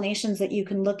written explanations that you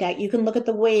can look at. You can look at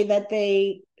the way that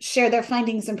they share their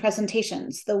findings in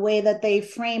presentations, the way that they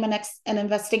frame an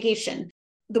investigation,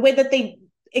 the way that they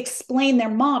explain their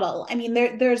model. I mean,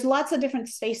 there's lots of different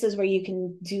spaces where you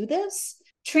can do this.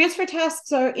 Transfer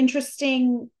tasks are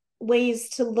interesting ways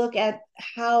to look at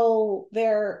how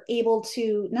they're able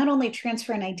to not only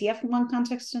transfer an idea from one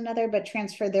context to another, but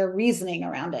transfer their reasoning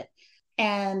around it.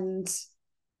 And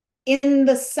in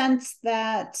the sense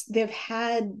that they've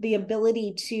had the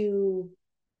ability to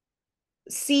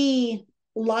see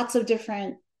lots of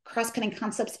different cross-cutting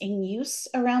concepts in use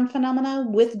around phenomena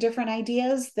with different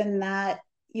ideas, then that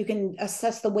you can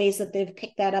assess the ways that they've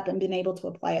picked that up and been able to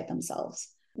apply it themselves,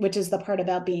 which is the part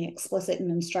about being explicit in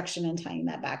instruction and tying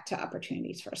that back to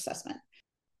opportunities for assessment.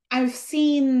 I've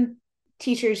seen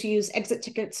teachers use exit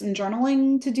tickets and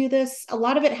journaling to do this. A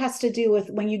lot of it has to do with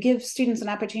when you give students an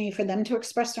opportunity for them to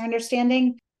express their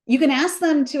understanding. You can ask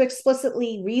them to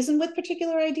explicitly reason with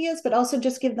particular ideas, but also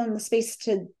just give them the space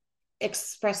to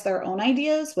express their own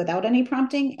ideas without any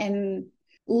prompting, and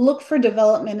look for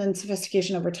development and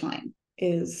sophistication over time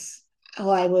is how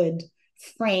I would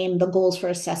frame the goals for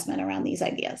assessment around these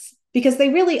ideas, because they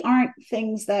really aren't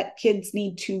things that kids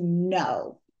need to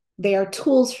know. They are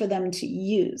tools for them to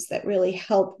use that really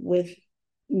help with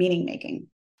meaning making.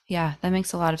 Yeah, that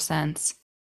makes a lot of sense.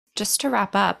 Just to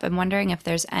wrap up, I'm wondering if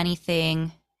there's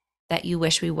anything that you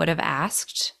wish we would have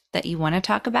asked that you want to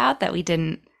talk about that we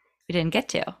didn't get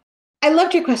to. I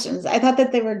loved your questions. I thought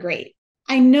that they were great.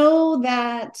 I know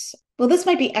that, well, this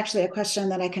might be actually a question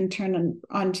that I can turn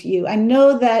on to you. I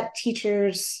know that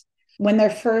teachers, when they're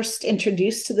first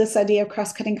introduced to this idea of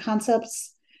cross-cutting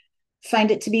concepts,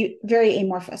 find it to be very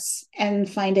amorphous and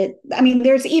find it, I mean,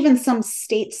 there's even some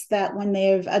states that when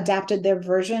they've adapted their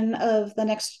version of the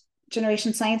next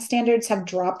generation science standards have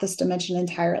dropped this dimension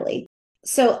entirely.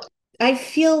 So I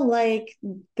feel like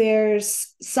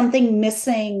there's something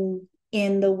missing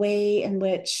in the way in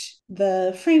which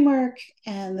the framework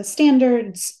and the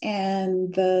standards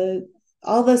and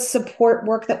all the support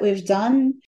work that we've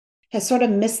done has sort of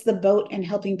missed the boat in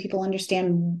helping people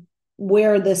understand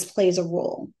where this plays a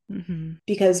role. Mm-hmm.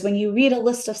 Because when you read a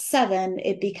list of 7,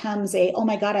 it becomes oh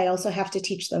my God, I also have to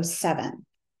teach those 7.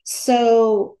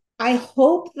 So I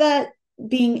hope that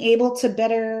being able to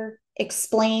better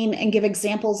explain and give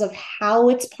examples of how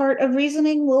it's part of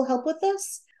reasoning will help with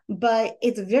this, but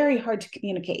it's very hard to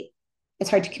communicate. It's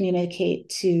hard to communicate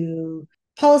to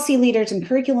policy leaders and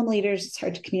curriculum leaders. It's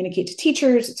hard to communicate to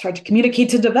teachers. It's hard to communicate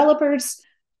to developers.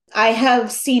 I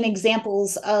have seen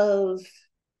examples of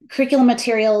curriculum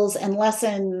materials and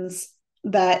lessons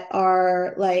that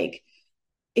are like,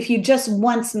 if you just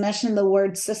once mention the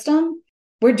word system,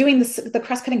 we're doing the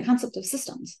cross-cutting concept of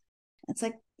systems. It's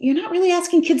like, you're not really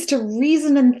asking kids to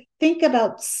reason and think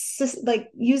about like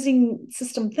using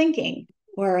system thinking,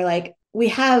 or like, we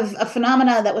have a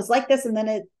phenomena that was like this and then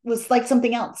it was like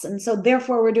something else, and so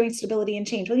therefore we're doing stability and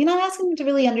change. Well, you're not asking them to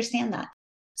really understand that.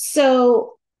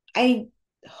 So I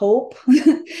hope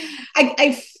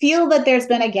I feel that there's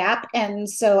been a gap, and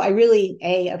so I really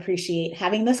appreciate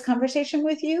having this conversation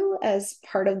with you as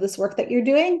part of this work that you're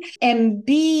doing, and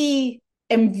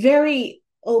am very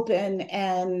open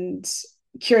and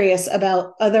curious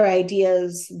about other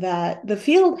ideas that the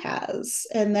field has,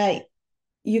 and that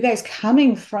you guys,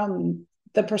 coming from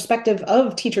the perspective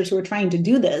of teachers who are trying to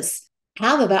do this,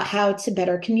 have about how to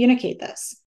better communicate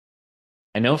this.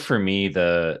 I know for me,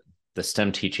 the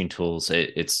STEM teaching tools,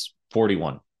 it's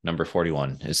 41. Number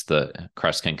 41 is the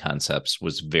cross-cutting concepts,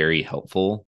 was very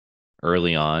helpful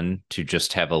early on to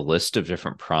just have a list of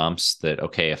different prompts that,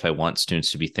 okay, if I want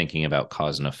students to be thinking about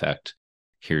cause and effect,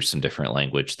 here's some different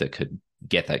language that could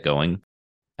get that going.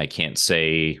 I can't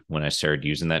say when I started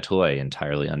using that tool, I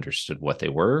entirely understood what they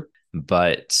were,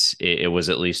 but it was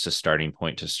at least a starting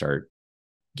point to start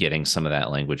getting some of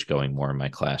that language going more in my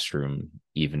classroom,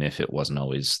 even if it wasn't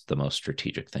always the most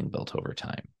strategic thing built over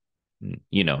time.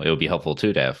 You know, it would be helpful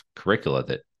too to have curricula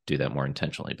that do that more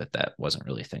intentionally, but that wasn't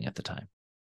really a thing at the time.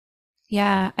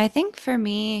 Yeah, I think for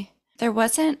me, there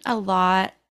wasn't a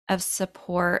lot of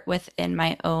support within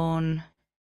my own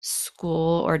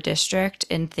school or district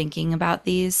in thinking about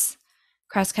these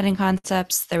cross-cutting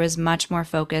concepts. There was much more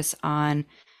focus on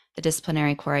the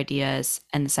disciplinary core ideas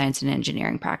and the science and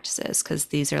engineering practices, because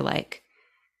these are like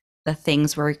the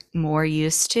things we're more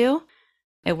used to.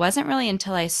 It wasn't really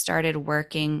until I started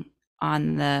working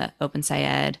on the Open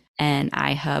SciEd and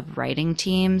iHub writing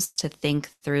teams to think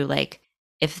through, like,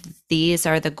 if these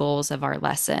are the goals of our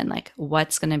lesson, like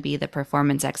what's going to be the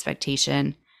performance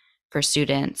expectation for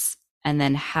students? And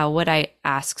then how would I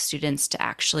ask students to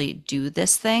actually do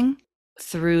this thing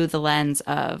through the lens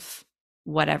of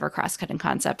whatever cross-cutting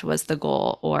concept was the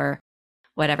goal or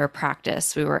whatever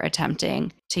practice we were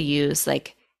attempting to use,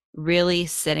 like really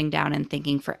sitting down and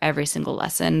thinking for every single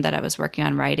lesson that I was working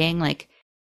on writing, like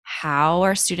how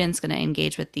are students going to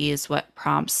engage with these? What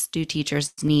prompts do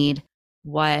teachers need?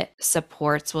 What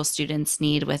supports will students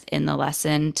need within the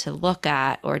lesson to look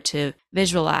at or to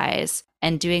visualize?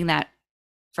 And doing that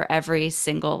for every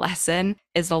single lesson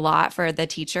is a lot for the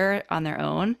teacher on their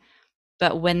own.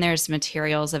 But when there's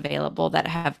materials available that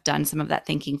have done some of that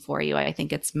thinking for you, I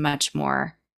think it's much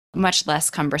less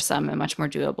cumbersome and much more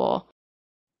doable.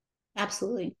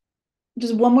 Absolutely.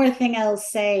 Just one more thing I'll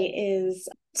say is,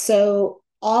 so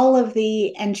all of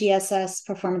the NGSS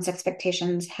performance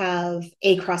expectations have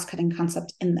a cross-cutting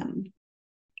concept in them.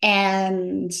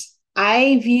 And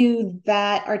I view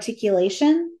that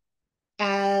articulation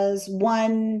as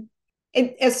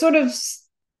as sort of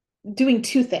doing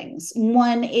two things.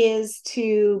 One is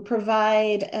to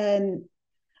provide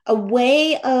a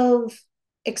way of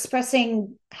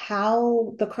expressing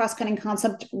how the cross-cutting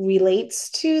concept relates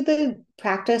to the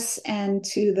practice and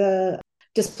to the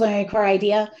disciplinary core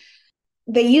idea.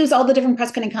 They use all the different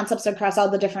cross-cutting concepts across all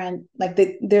the different,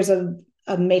 there's a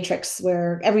matrix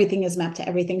where everything is mapped to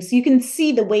everything. So you can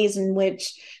see the ways in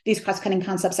which these cross-cutting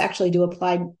concepts actually do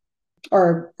apply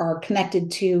or are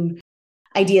connected to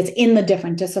ideas in the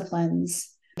different disciplines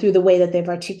through the way that they've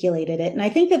articulated it. And I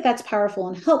think that that's powerful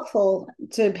and helpful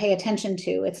to pay attention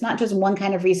to. It's not just one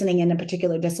kind of reasoning in a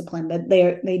particular discipline, but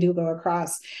they do go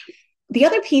across. The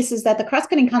other piece is that the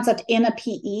cross-cutting concept in a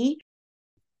PE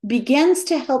begins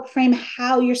to help frame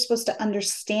how you're supposed to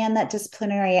understand that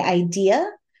disciplinary idea.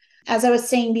 As I was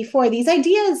saying before, these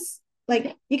ideas,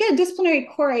 like you get a disciplinary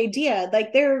core idea,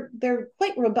 like they're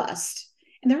quite robust.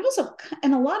 And they're also,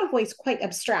 in a lot of ways, quite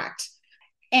abstract.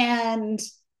 And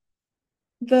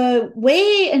the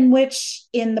way in which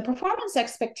in the performance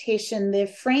expectation, they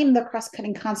frame the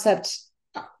cross-cutting concept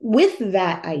with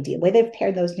that idea, the way they've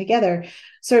paired those together,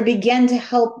 sort of begin to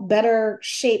help better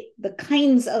shape the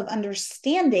kinds of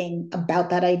understanding about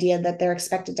that idea that they're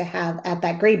expected to have at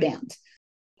that grade band.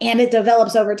 And it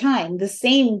develops over time. The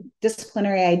same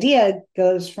disciplinary idea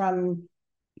goes from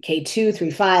K2,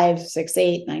 3, 5, 6,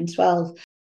 8, 9, 12,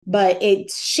 but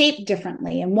it's shaped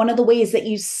differently. And one of the ways that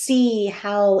you see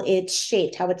how it's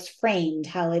shaped, how it's framed,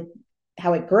 how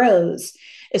it grows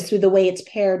is through the way it's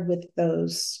paired with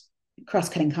those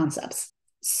cross-cutting concepts.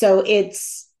 So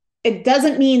it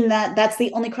doesn't mean that that's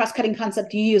the only cross-cutting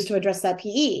concept you use to address that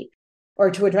PE or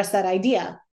to address that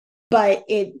idea, but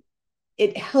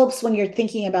it helps when you're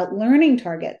thinking about learning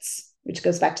targets, which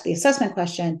goes back to the assessment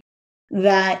question,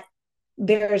 that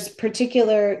there's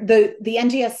the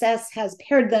NGSS has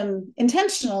paired them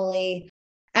intentionally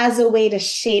as a way to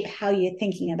shape how you're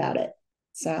thinking about it.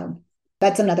 So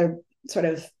that's another sort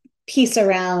of piece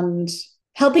around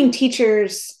helping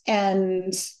teachers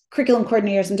and curriculum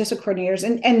coordinators and district coordinators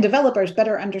and developers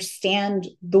better understand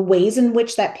the ways in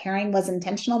which that pairing was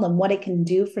intentional and what it can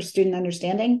do for student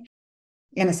understanding,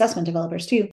 and assessment developers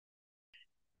too,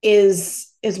 is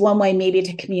one way maybe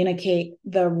to communicate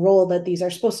the role that these are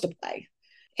supposed to play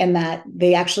and that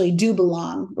they actually do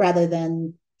belong rather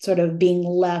than sort of being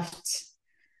left.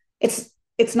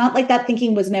 It's not like that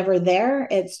thinking was never there.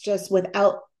 It's just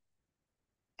without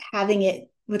naming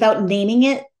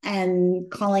it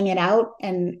and calling it out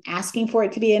and asking for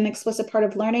it to be an explicit part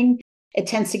of learning, it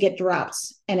tends to get dropped,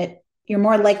 and you're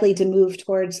more likely to move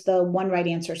towards the one right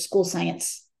answer school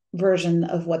science version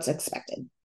of what's expected.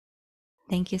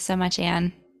 Thank you so much,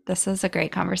 Anne. This was a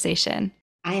great conversation.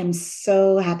 I am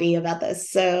so happy about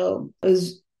this. So it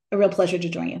was a real pleasure to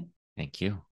join you. Thank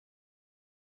you.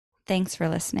 Thanks for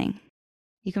listening.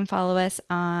 You can follow us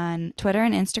on Twitter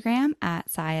and Instagram at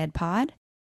SciEdPod.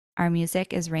 Our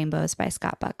music is Rainbows by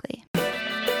Scott Buckley.